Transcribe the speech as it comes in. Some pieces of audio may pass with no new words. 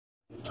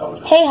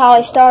Hey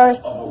Holly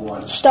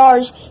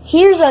Stars,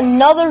 here's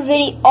another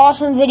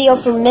awesome video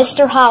from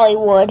Mr.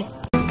 Hollywood.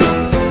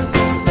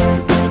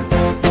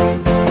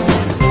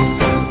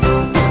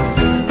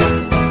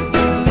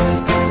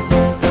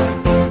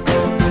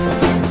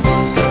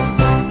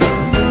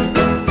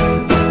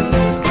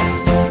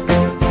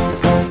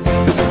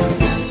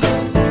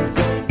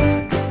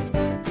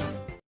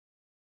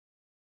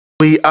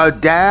 We are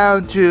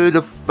down to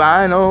the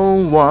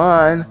final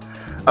one.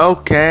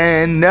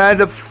 Okay, not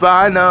the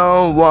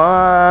final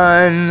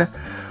one.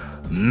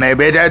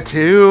 Maybe the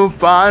two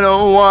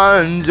final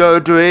ones or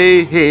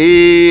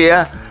three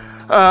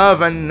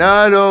of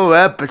another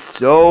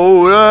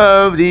episode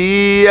of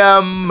the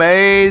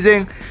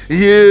amazing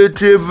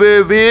YouTube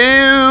review.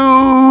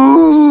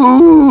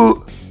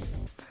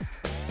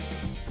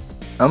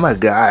 Oh my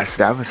gosh,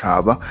 that was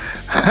horrible.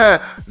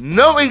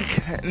 no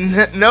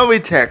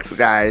retext,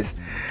 guys.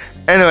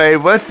 Anyway,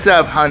 what's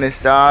up, Honey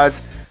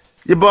Stars?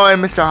 Your boy,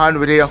 Mr.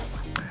 Hollywood here.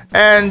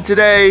 And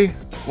today,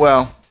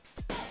 well,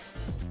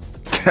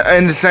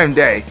 in the same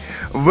day,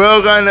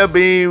 we're gonna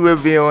be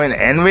reviewing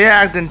and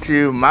reacting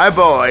to my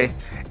boy,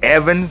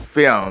 Evan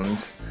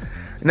Films.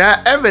 Now,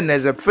 Evan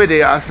is a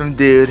pretty awesome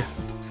dude.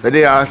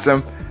 Pretty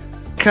awesome.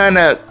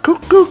 Kinda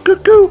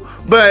cuckoo,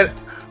 but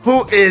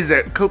who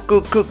isn't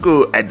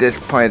cuckoo at this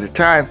point in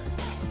time?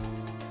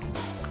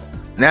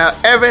 Now,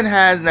 Evan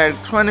has like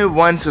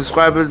 21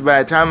 subscribers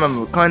by the time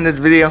I'm recording this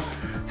video,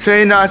 so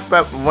he lost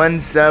about 1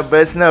 sub,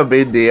 but it's no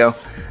big deal.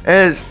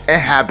 It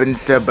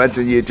happens to a bunch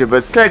of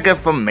YouTubers. Take it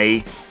from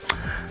me.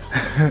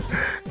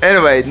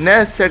 Anyway,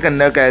 let's take a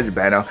look at his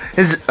banner.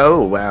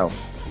 Oh wow.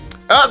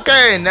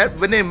 Okay, not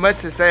really much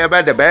to say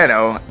about the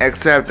banner,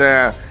 except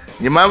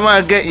you might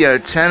want to get your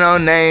channel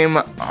name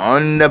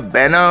on the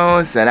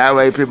banner, so that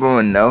way people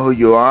will know who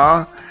you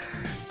are.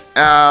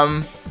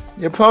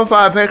 Your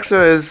profile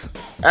picture is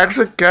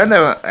actually kind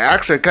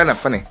of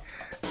funny.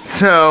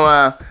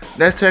 So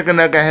let's take a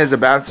look at his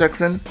about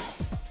section.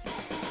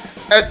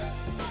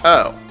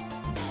 Oh,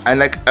 I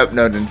like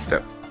uploading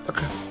stuff.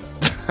 Okay.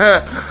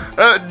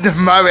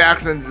 My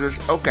reaction is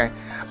just okay.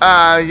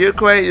 You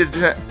created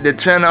the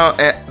channel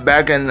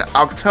back in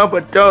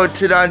October 3rd,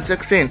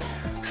 2016.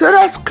 So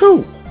that's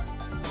cool.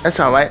 That's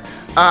alright.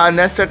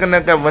 Let's take a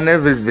look at one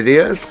of his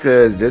videos,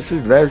 because this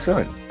is very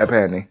short,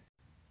 apparently.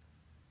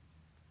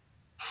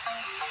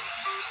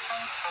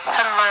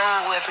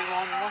 Hello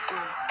everyone,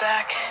 welcome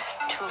back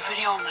to a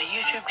video on my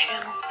YouTube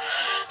channel.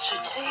 So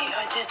today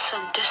I did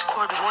some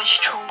Discord voice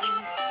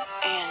trolling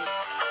and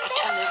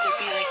pretended to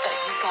be like that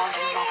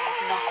Ugandan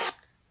knuckle.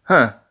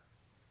 Huh.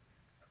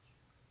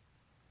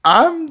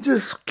 I'm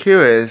just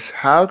curious,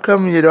 how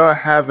come you don't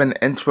have an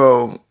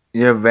intro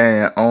your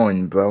very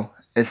own, bro?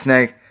 It's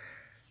like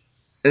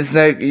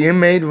you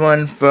made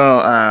one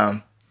for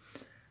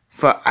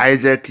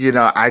Isaac, you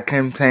know, I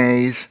Can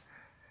Plays,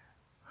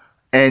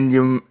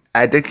 and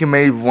I think you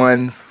made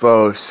one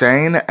for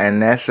Shane,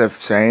 unless if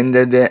Shane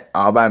did it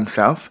all by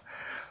himself.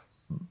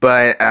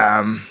 But,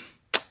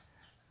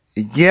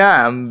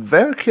 yeah, I'm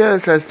very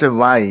curious as to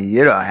why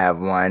you don't have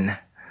one.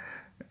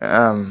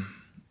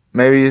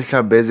 Maybe you're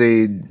so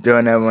busy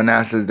doing everyone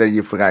else's that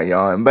you forgot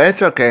your own. But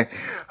it's okay.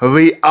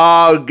 We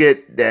all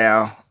get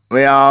there.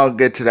 We all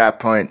get to that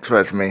point,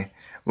 trust me.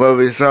 Where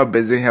we're so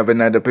busy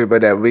helping other people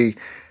that we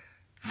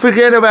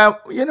forget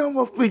about, you know,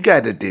 what we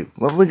gotta do.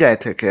 What we gotta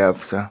take care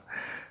of, so.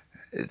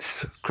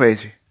 It's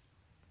crazy.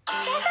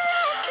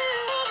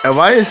 And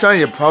why are you showing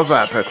your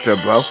profile picture,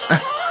 bro?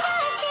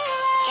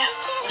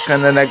 It's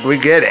kinda like we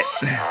get it.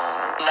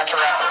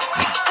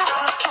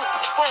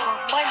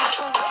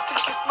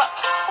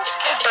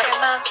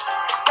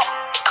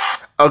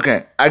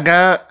 Okay, I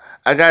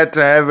gotta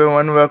tell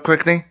everyone real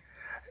quickly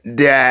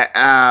that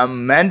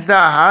Men's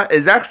Not Hot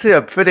is actually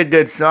a pretty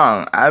good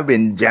song. I've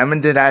been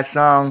jamming to that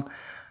song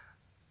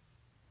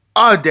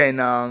all day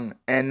long,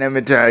 and let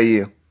me tell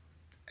you,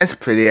 it's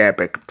pretty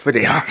epic,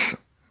 pretty awesome.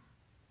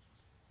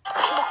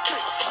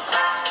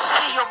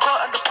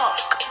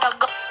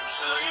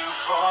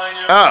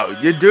 Oh,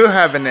 you do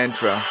have an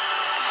intro.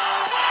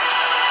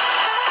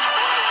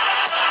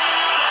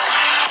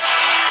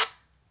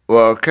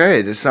 Well,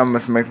 okay, this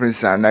almost makes me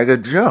sound like a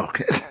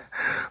joke.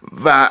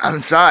 But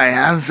I'm sorry,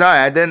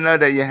 I didn't know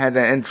that you had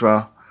an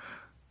intro.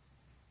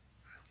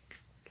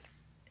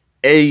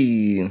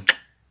 Hey,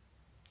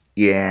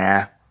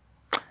 yeah,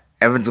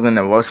 Evan's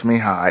gonna roast me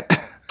hard.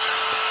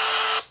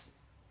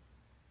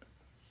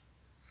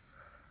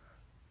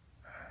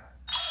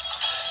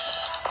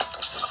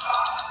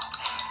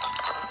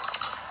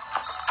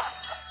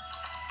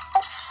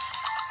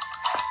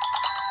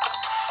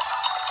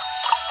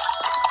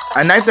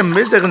 I like the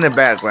music in the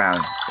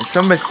background. It's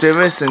so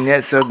mysterious and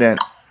yet so good.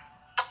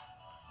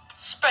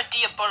 Spread the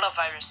Ebola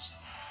virus.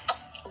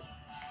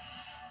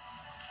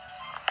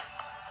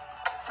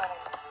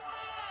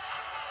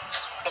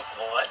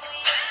 What?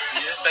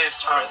 Did you just say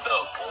spread the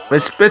Ebola? We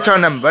spit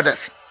on them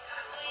brothers.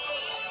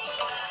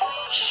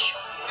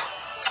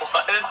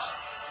 What?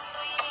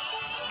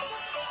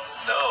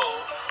 No.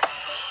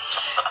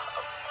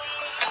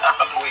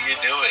 Stop what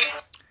you're doing.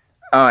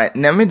 Alright,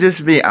 let me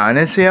just be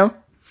honest here.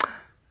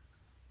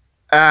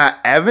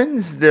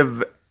 Evan's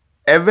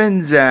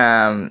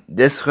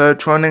Discord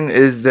trolling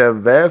is the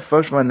very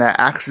first one that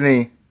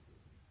actually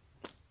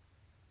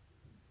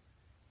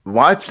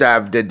watched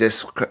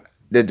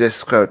the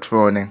Discord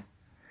trolling.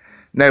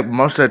 Like,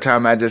 most of the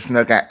time I just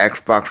look at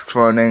Xbox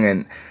trolling,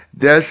 and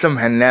there's some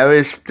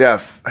hilarious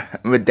stuff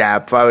with that. I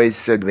probably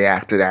should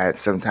react to that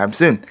sometime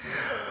soon.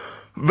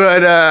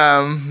 But,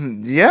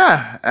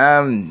 yeah,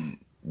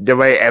 the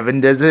way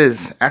Evan does it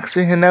is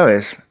actually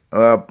hilarious.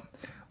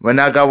 We're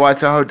not gonna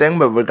watch the whole thing,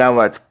 but we're gonna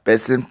watch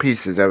bits and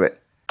pieces of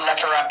it.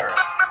 Not a rapper.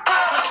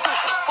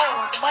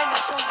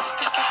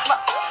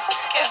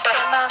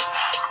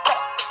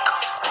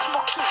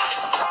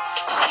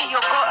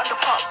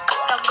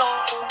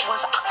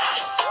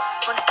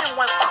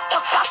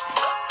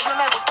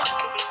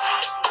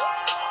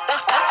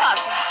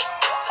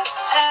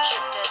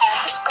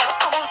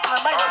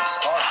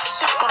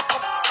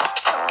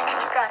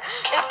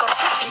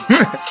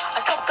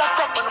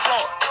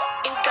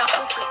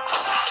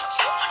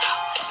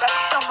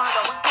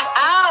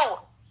 Ow!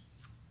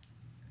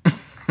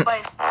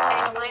 Wait,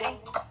 are you bleeding?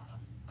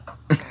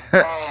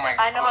 Oh my god.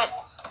 I know it.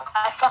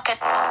 I fucking...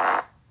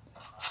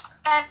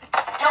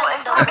 No,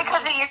 it's not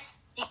because of your...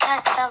 You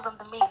can't tell them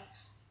the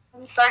memes.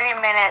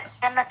 30 minutes.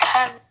 And the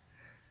 10...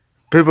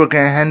 People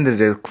can't handle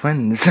the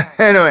quiz.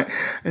 Anyway,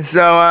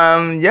 so,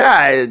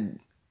 yeah,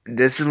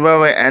 this is where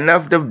we end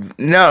off the...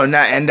 No,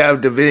 not end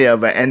of the video,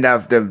 but end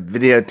off the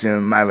video to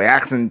my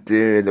reaction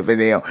to the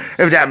video.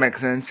 If that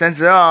makes any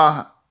sense at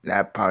all.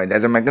 That probably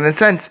doesn't make any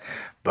sense,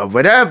 but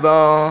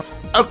whatever.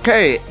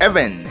 Okay,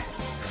 Evan.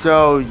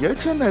 So, your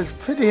channel is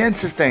pretty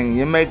interesting.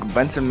 You make a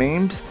bunch of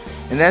memes,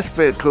 and that's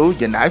pretty cool.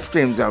 Your live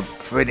streams are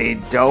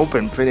pretty dope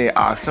and pretty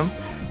awesome.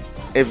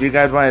 If you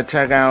guys want to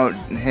check out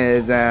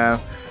his, the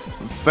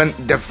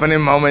funny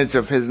moments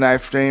of his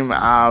live stream,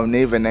 I'll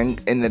leave a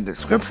link in the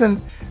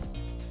description.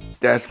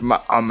 That's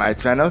on my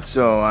channel,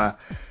 so,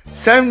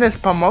 shameless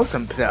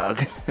promotion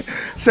plug.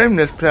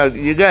 Shameless plug.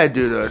 You gotta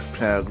do those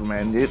plugs,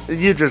 man.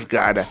 You just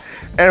gotta.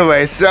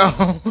 Anyway, so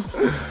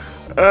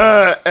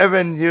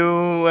Evan,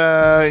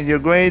 your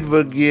grade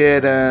will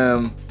get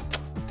a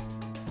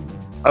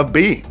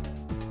B.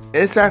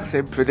 It's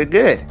actually pretty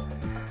good.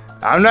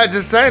 I'm not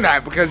just saying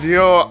that because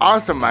you're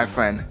awesome, my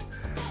friend.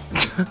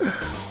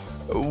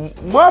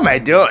 What am I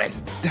doing?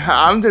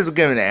 I'm just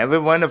giving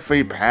everyone a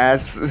free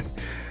pass.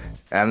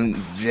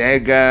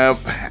 Jacob,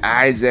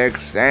 Isaac,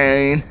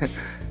 Shane.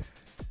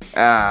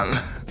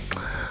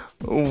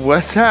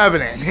 What's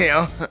happening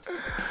here?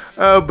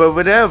 But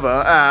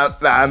whatever.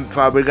 I'm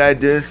probably gonna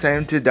do the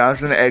same to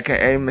Dawson,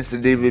 aka Mr.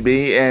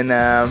 DVB,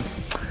 and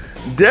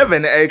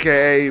Devin,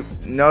 aka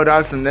No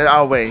Dawson.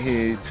 Oh wait,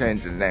 he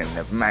changed his name.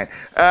 Never mind.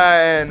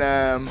 And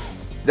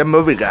the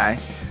movie guy.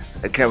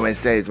 I can't really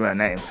say his real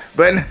name,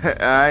 but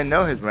I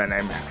know his real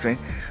name actually.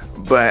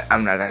 But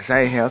I'm not gonna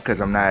say it here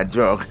because I'm not a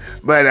joke.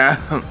 But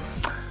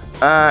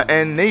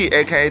and me,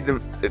 aka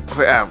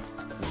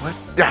what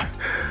the?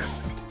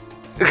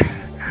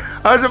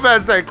 I was about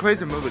to say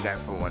crazy movie guy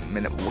for 1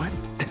 minute. What?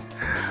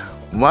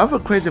 Why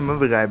would crazy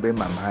movie guy be in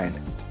my mind?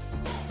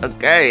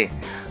 Okay.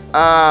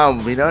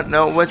 We don't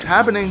know what's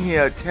happening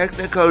here.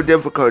 Technical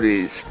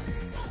difficulties.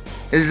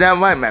 Is that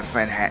right, my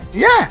friend Hat?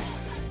 Yeah.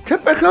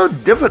 Typical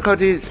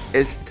difficulties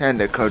is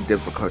technical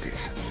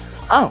difficulties.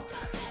 Oh.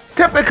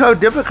 Typical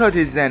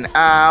difficulties then.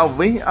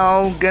 We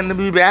are gonna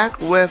be back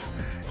with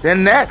the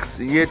next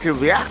YouTube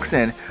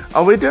reaction.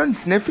 Are we doing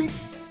Sniffy?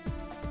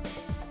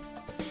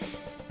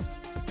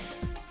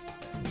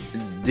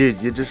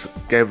 Dude, you just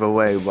gave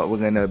away what we're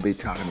gonna be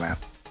talking about.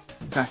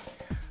 Sorry.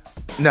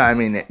 No, I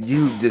mean,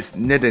 you just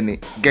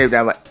literally gave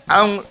that away.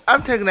 I'm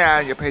taking that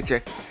out of your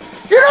paycheck.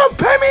 You don't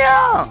pay me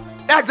out!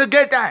 That's a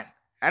good thing.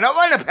 I don't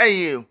want to pay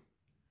you.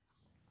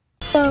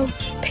 Hello,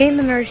 Paint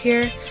the Nerd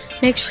here.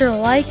 Make sure to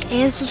like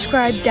and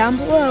subscribe down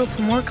below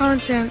for more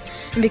content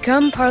and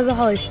become part of the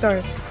Holly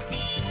Stars.